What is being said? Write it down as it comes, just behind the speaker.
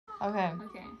Okay.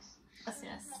 Okay.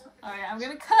 Yes. All right, I'm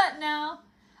gonna cut now.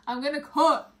 I'm gonna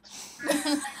cut.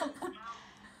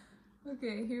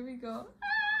 Okay, here we go.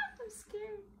 I'm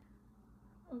scared.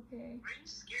 Okay. Why are you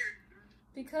scared?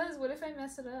 Because what if I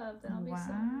mess it up? Then I'll be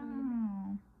so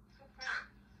mad.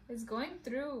 It's going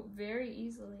through very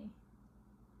easily,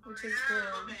 which is good.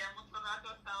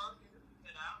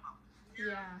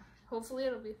 Yeah. Hopefully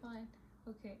it'll be fine.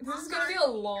 Okay. This is gonna be a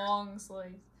long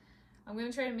slice. I'm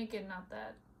gonna try to make it not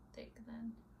that thick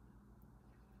then.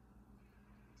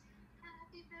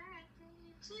 Happy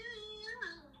birthday to you.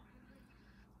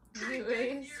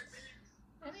 Anyways.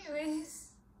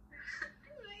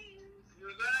 You're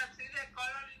gonna see the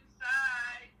color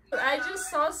inside. I just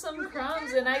saw some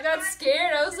crumbs and I got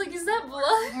scared. I was like, is that blood?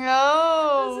 I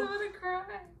No. was gonna cry.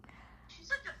 She's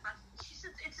such a fuss. She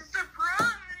said it's a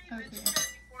surprise. Okay. And she said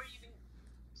it before you even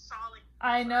saw like.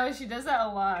 I know, she does that a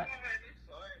lot.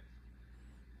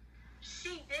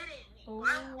 She didn't. Oh.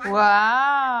 Why? Oh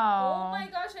Wow. my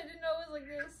gosh, I didn't know it was like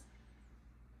this.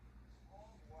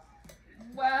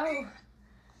 Wow.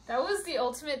 That was the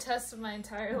ultimate test of my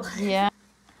entire life. Yeah.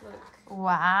 Look.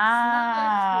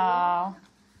 Wow.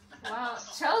 Wow.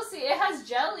 Chelsea, it has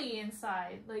jelly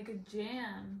inside, like a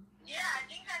jam. Yeah, I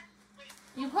think that's.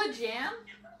 You put jam? Oh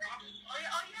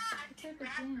yeah. I think What type of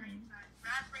raspberry jam? inside.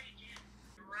 Raspberry jam.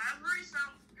 Raspberry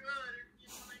sounds good. You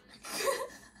know what I mean?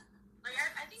 Like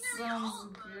I think they're all Sounds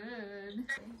of them. good.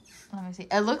 Let me see.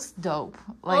 It looks dope.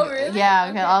 Like, Oh, really? yeah,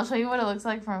 okay, Okay. I'll show you what it looks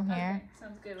like from here. Okay,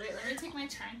 sounds good. Wait, let me take my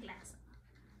chine glass.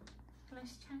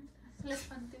 Las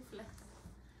pantuflas.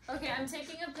 Okay, I'm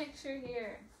taking a picture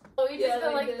here. Oh, we just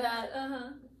go like that. Uh-huh.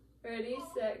 Ready,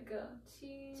 set, go.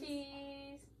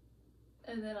 Cheese.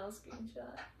 And then I'll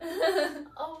screenshot.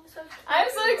 Oh, so I'm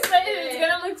so excited. It's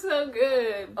gonna look so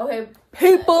good. Okay,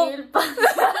 People.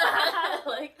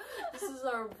 like, this is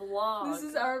our vlog. This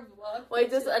is our vlog.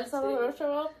 Wait, does El Salvador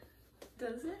show up?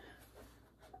 Does it?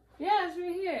 Yeah, it's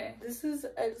right here. This is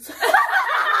El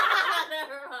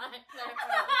Never mind.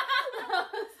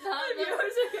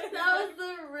 That was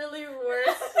the really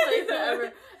worst place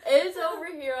ever. It's over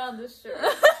here on the shirt.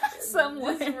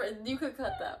 Somewhere. You could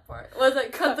cut that part. Was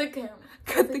it cut the camera?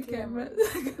 Cut the camera.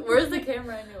 Where's the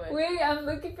camera anyway? Wait, I'm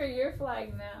looking for your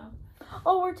flag now.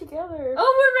 Oh, we're together.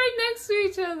 Oh, we're right next to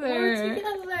each other. We're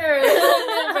together.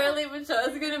 It barely even show.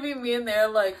 It's gonna be me and there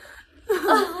like,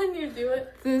 when you do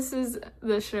it. This is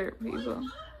the shirt, people.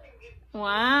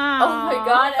 Wow. Oh my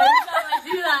god, every time I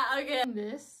do that, okay.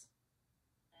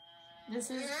 This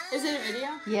is it a video?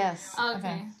 Yes.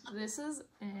 Okay. This is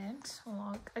it.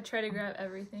 Look, I try to grab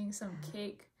everything. Some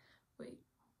cake. Wait.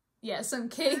 Yeah, some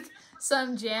cake,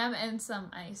 some jam, and some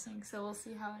icing. So we'll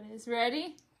see how it is.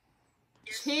 Ready?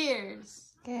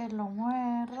 Cheers. Que lo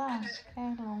muerda.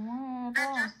 Que lo muerda.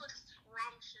 That looks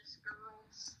scrumptious,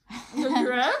 girls. The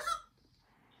dress?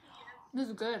 This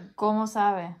is good. ¿Cómo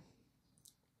sabe?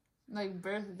 Like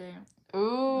birthday.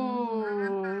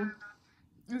 Ooh.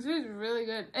 This is really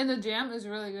good. And the jam is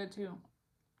really good too.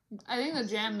 I think the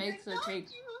jam makes the cake.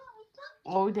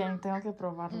 Oh, dang, tengo que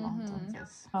probarlo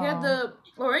entonces. Yeah, Oh. the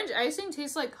orange icing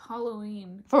tastes like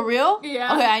Halloween. For real?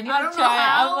 Yeah. Okay, I need I to don't know try it.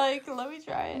 how, I'm like, let me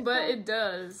try it. But it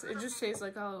does. It just tastes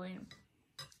like Halloween.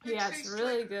 Yeah, it's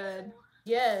really good.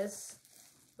 Yes.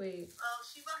 Wait. Oh,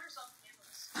 she bought herself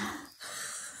candles.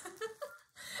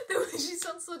 The way she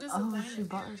sounds so disappointed. Oh, she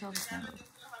bought herself a candle.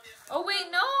 Oh wait,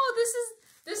 no, this is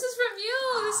from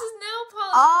you. This is nail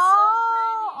polish.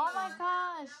 Oh, So oh my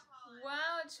gosh.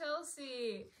 wow,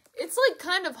 Chelsea. It's like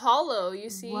kind of hollow, you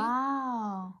see?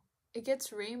 Wow. It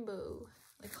gets rainbow,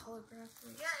 like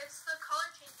holographic. Yeah, it's the color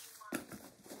changing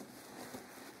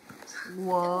one.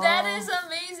 Whoa. That is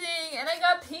amazing. And I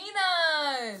got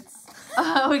peanuts.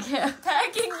 Oh, okay.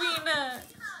 Packing peanuts.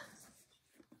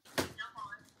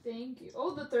 Thank you.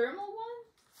 Oh, the thermal one?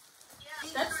 Yeah.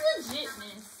 That's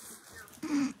legitness.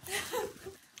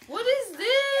 What is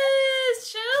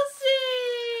this?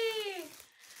 Chelsea!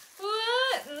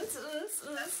 What?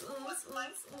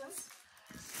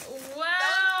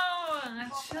 Wow!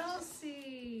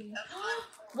 Chelsea!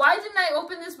 Why didn't I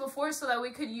open this before so that we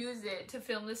could use it to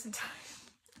film this in time?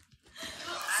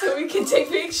 So we can take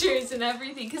pictures and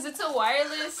everything. Because it's a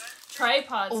wireless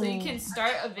tripod, so you can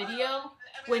start a video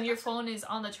when your phone is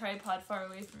on the tripod far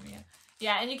away from you.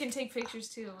 Yeah, and you can take pictures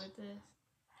too with this.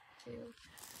 Too.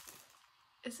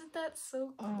 Isn't that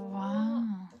so cool? Oh, wow.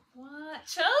 What?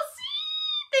 Chelsea!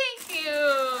 Thank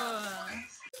you!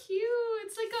 Cute!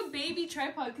 It's like a baby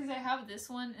tripod because I have this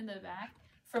one in the back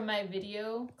from my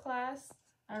video class.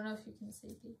 I don't know if you can see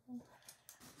people.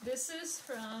 This is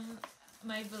from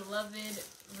my beloved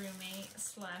roommate /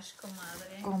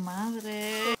 comadre.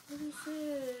 Comadre. What is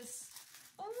this?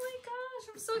 Oh my gosh,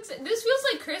 I'm so excited. This feels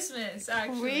like Christmas,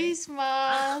 actually.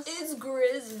 Christmas. It's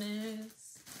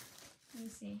Christmas. Let me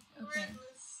see. Okay.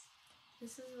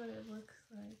 This is what it looks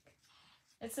like.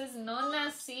 It says, no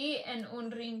nací en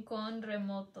un rincón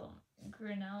remoto.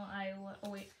 Grinnell, Iowa.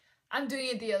 Oh, wait. I'm doing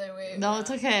it the other way. No,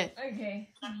 it's okay. Okay.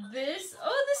 This is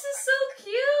so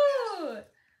cute.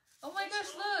 Oh my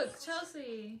gosh, look,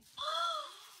 Chelsea.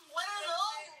 What are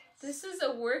those? This is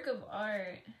a work of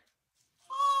art.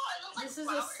 Oh, it looks like This is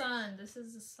flowers. the sun. This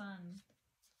is the sun.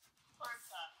 Or,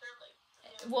 they're like,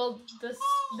 Well,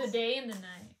 the day and the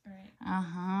night, right?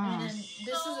 Uh-huh. And then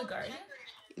this is a garden.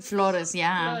 Flores,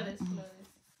 yeah. Flores. Okay.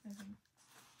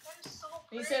 that is so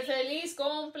Dice pretty. feliz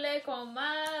cumple,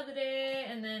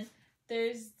 comadre. And then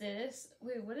there's this.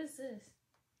 Wait, what is this?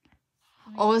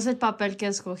 O es el papel que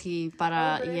escogí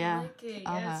para, but I yeah. like it. Yeah,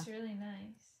 Ajá. it's really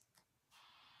nice.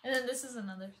 And then this is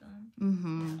another song.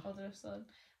 Mm-hmm. Otro song.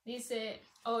 Dice,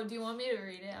 oh, do you want me to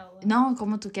read it out loud? No,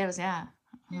 como tú quieras, yeah.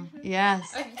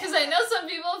 Yes. Because I know some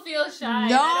people feel shy.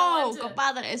 No, I don't want to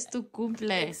compadre, es tu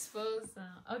cumple. expose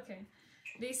them. Okay.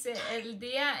 Dice, el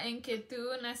día en que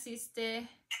tú naciste,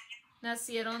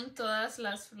 nacieron todas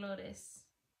las flores.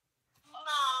 No.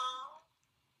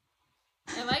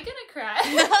 Am I gonna cry?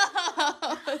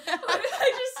 What if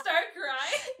I just start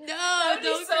crying? No, That would be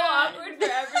don't so cry. awkward for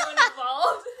everyone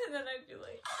involved. And then I'd be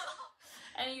like...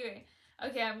 Anyway.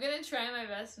 Okay, I'm gonna try my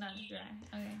best not to cry.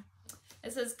 Okay.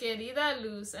 It says, querida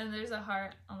luz, and there's a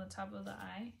heart on the top of the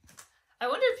eye. I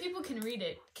wonder if people can read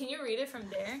it. Can you read it from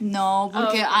there? No,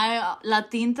 porque okay. la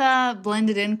tinta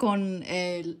blended in con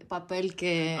el papel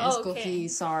que escogí, okay.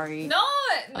 sorry. No,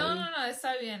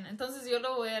 está bien. Entonces yo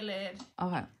lo voy a leer.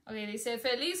 Okay. Ok, dice,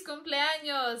 feliz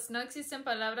cumpleaños. No existen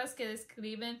palabras que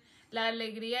describen la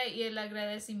alegría y el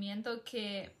agradecimiento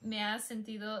que me ha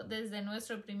sentido desde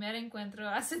nuestro primer encuentro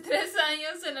hace 3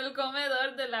 años en el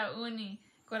comedor de la uni.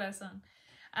 Corazón.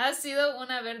 Ha sido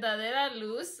una verdadera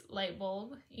luz, light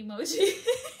bulb, emoji,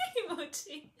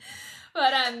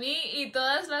 para mí y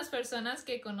todas las personas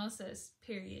que conoces,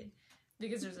 period,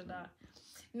 because there's a dot.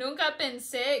 Nunca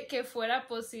pensé que fuera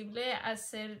posible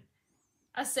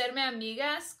hacerme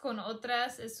amigas con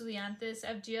otras estudiantes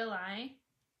FGLI.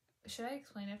 Should I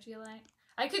explain FGLI?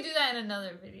 I could do that in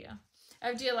another video.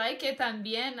 FGLI que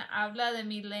también habla de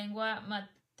mi lengua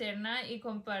materna y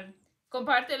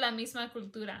comparte la misma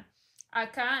cultura.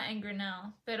 Acá en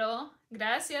Grinnell. Pero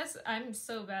gracias, I'm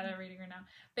so bad at reading Grinnell.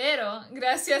 Pero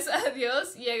gracias a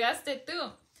Dios llegaste tú.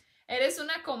 Eres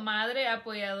una comadre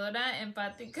apoyadora,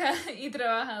 empática y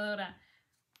trabajadora.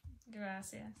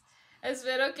 Gracias.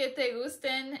 Espero que te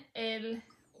gusten el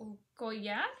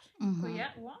collar. Mm-hmm.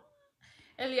 ¿Collar? What?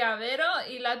 El llavero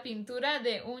y la pintura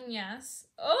de uñas.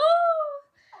 ¡Oh!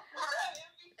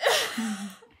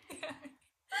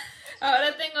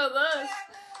 Ahora tengo 2.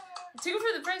 2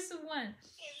 for the price of 1.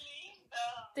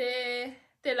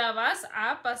 Te la vas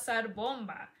a pasar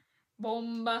bomba.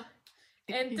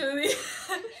 En tu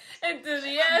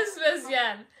día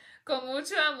especial. Con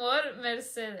mucho amor,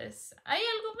 Mercedes. ¿Hay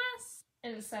algo más?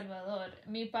 El Salvador.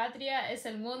 Mi patria es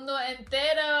el mundo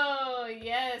entero.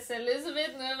 Yes,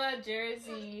 Elizabeth, Nueva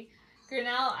Jersey.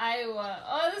 Grinnell, Iowa.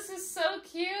 Oh, this is so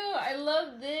cute. I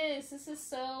love this. This is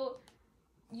so...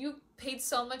 You paid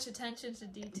so much attention to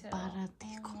detail. Para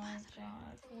ti, oh my comadre.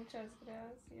 God. Muchas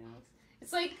gracias.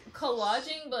 It's like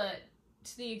collaging, but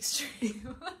to the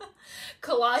extreme.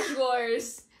 Collage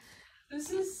wars. This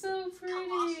is so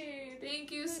pretty.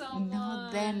 Thank you so much. No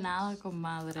de nada, I'm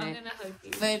comadre. gonna hug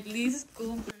you. Feliz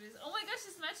cumple. Oh my gosh,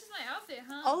 this matches my outfit,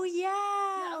 huh? Oh, yeah.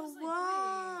 I was like,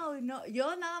 Wow. No,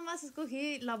 yo nada más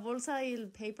escogí la bolsa y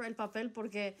el papel,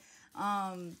 porque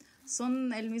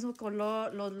son el mismo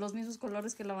color, los mismos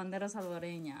colores que la bandera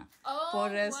salvadoreña. Oh,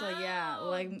 Por eso, wow. yeah.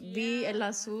 Like, vi el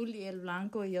azul y el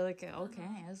blanco y yo de que,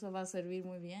 okay, eso va a servir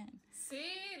muy bien. Sí,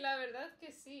 la verdad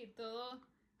que sí, todo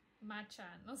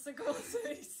macha, no sé cómo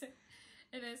se dice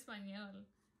en español.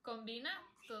 Combina,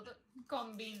 todo,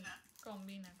 combina.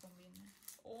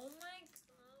 Oh my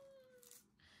God,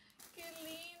 qué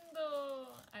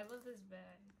lindo. I love this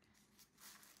bag.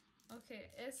 Okay,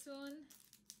 es un,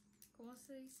 ¿cómo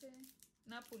se dice?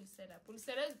 Una pulsera.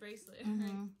 Pulsera es bracelet.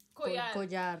 Mm-hmm. Collar.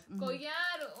 Collar. Mm-hmm.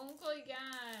 Collar, un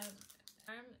collar.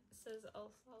 Arm says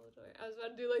El Salvador. I was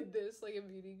about to do like this, like a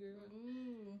beauty guru.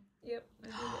 Ooh. Yep, I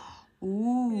did it.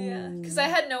 Ooh. Yeah, because I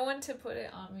had no one to put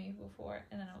it on me before,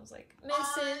 and then I was like,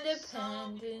 Miss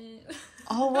Independent.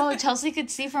 Oh, wow. Chelsea could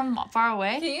see from far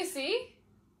away. Can you see?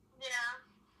 Yeah.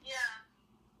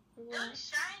 It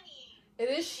looks shiny. It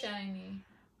is shiny.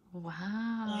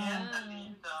 Wow. Yeah.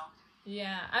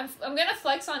 Yeah, I'm gonna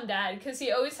flex on Dad because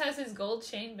he always has his gold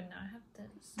chain, but now I have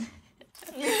this.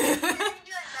 You're gonna be like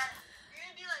that. You're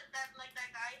gonna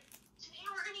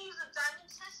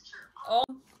Oh.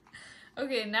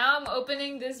 Okay, now I'm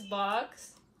opening this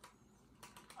box.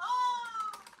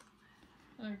 Oh,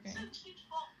 Okay. so cute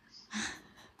box.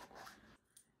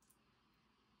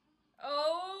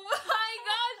 Oh my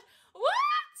gosh!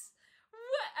 What?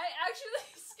 What? I actually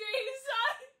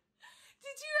screenshot.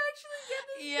 Did you actually get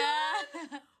this?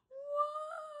 Yeah.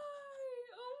 Why?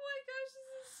 Oh my gosh,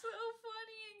 this is so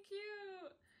funny and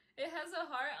cute. It has a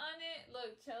heart on it.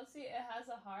 Look, Chelsea, it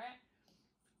has a heart.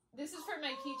 This is for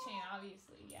my keychain,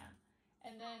 obviously, yeah.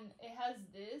 And then it has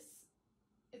this.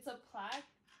 It's a plaque.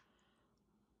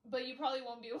 But you probably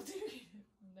won't be able to read it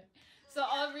from there. So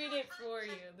I'll read it for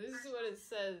you. This is what it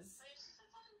says.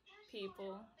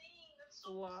 People.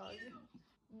 Vlog.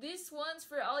 This one's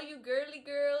for all you girly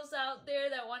girls out there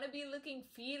that want to be looking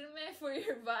firme for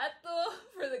your vato,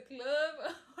 for the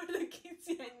club, or the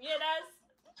quinceañeras.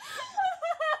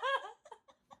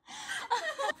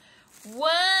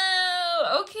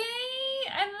 Wow, okay,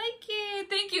 I like it.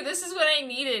 Thank you. This is what I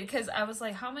needed because I was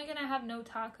like, how am I going to have no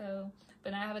taco?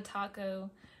 But I have a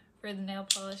taco for the nail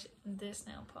polish and this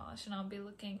nail polish, and I'll be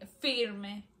looking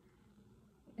firme.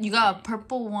 You got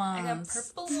purple ones. I got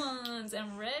purple ones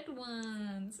and red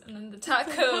ones, and then the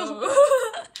taco. Are you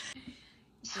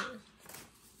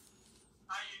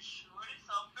sure it's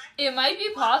open? It might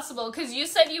be possible, because you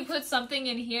said you put something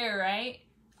in here, right?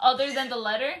 Other than the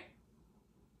letter?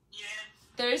 Yes.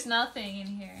 There's nothing in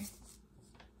here.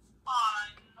 Ay,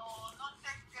 no, no te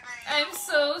creo. I'm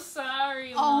so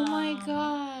sorry, Oh Mom. my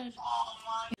god. Oh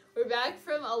my. We're back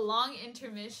from a long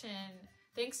intermission.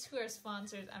 Thanks to our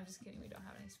sponsors. I'm just kidding, we don't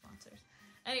have any sponsors.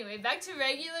 Anyway, back to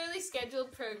regularly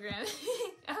scheduled programming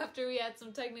after we had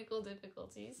some technical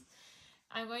difficulties.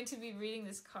 I'm going to be reading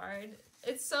this card.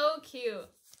 It's so cute.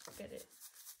 Look at it.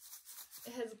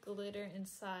 It has glitter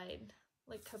inside,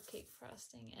 like cupcake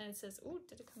frosting. And it says, ooh,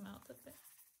 did it come out of it?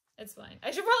 It's fine.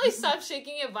 I should probably stop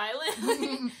shaking it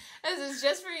violently as it's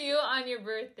just for you on your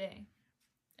birthday.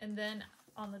 And then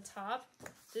on the top,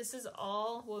 this is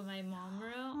all what my mom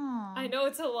wrote. Aww. I know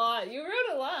it's a lot. You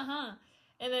wrote a lot, huh?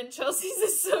 And then Chelsea's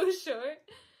is so short.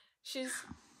 She's,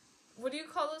 what do you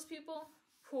call those people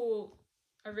who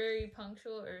are very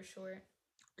punctual or short?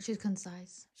 She's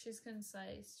concise. She's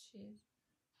concise.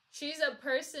 She's a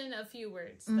person of few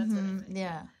words. That's what I meant.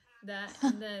 Yeah. That,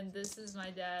 and then this is my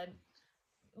dad.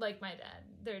 Like my dad.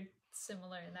 They're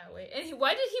similar in that way. And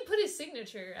why did he put his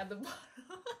signature at the bottom?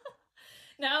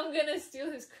 Now I'm gonna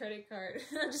steal his credit card.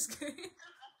 I'm just kidding.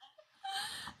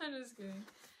 I'm just kidding.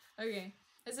 Okay.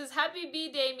 It says, Happy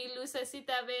B-Day, mi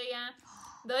lucecita bella.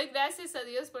 Doy gracias a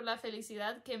Dios por la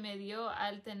felicidad que me dio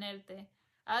al tenerte.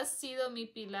 Has sido mi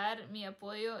pilar, mi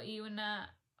apoyo y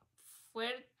una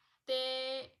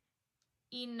fuerte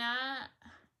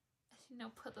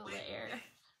no puedo leer.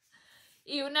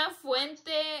 Y una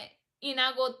fuente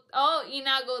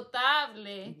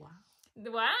inagotable.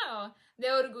 Wow,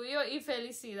 de orgullo y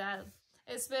felicidad.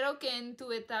 Espero que en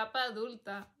tu etapa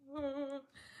adulta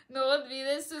no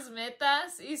olvides tus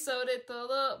metas y sobre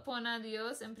todo pon a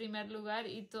Dios en primer lugar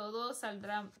y todo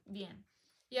saldrá bien.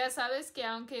 Ya sabes que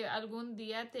aunque algún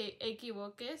día te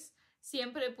equivoques,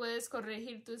 siempre puedes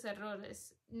corregir tus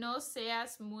errores. No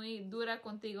seas muy dura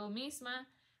contigo misma.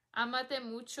 Ámate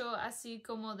mucho así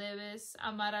como debes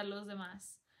amar a los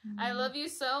demás. I love you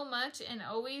so much and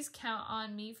always count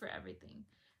on me for everything.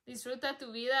 Disfruta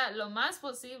tu vida lo más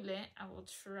posible. I will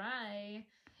try.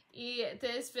 Y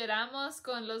te esperamos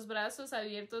con los brazos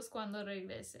abiertos cuando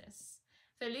regreses.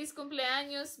 Feliz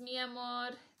cumpleaños, mi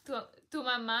amor. Tu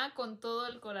mamá con todo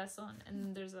el corazón. And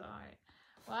then there's a heart.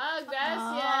 Wow,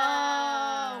 gracias.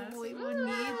 Oh, muy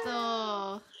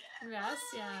bonito.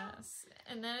 Gracias.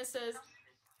 And then it says,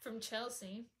 from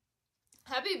Chelsea,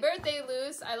 Happy birthday,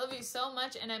 Luz. I love you so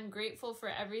much and I'm grateful for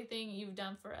everything you've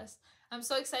done for us. I'm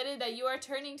so excited that you are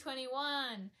turning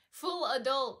 21. Full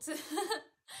adult.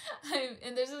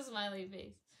 And there's a smiley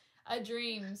face. A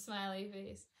dream smiley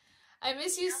face. I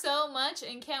miss you so much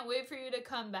and can't wait for you to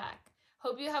come back.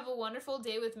 Hope you have a wonderful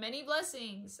day with many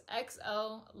blessings.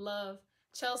 XO, love.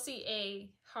 Chelsea A,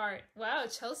 heart. Wow,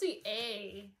 Chelsea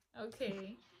A.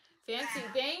 Okay. Fancy.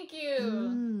 Thank you.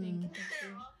 Thank you.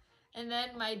 And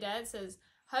then my dad says,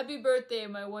 Happy birthday,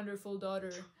 my wonderful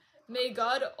daughter. May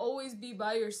God always be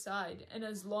by your side. And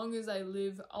as long as I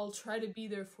live, I'll try to be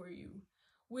there for you.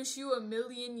 Wish you a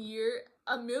million year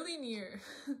of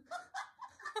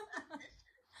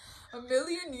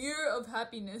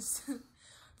happiness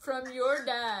from your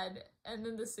dad. And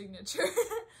then the signature.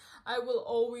 I will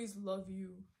always love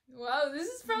you. Wow, this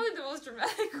is probably the most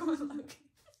dramatic one looking.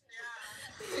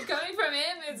 Coming from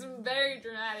him, it's very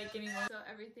dramatic anymore. So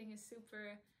everything is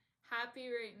super happy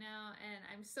right now, and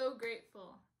I'm so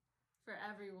grateful for for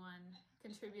everyone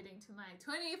contributing to my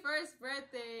 21st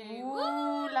birthday.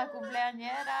 La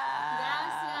cumpleañera.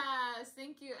 Gracias.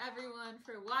 Thank you everyone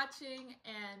for watching,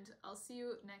 and I'll see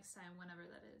you next time, whenever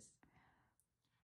that is.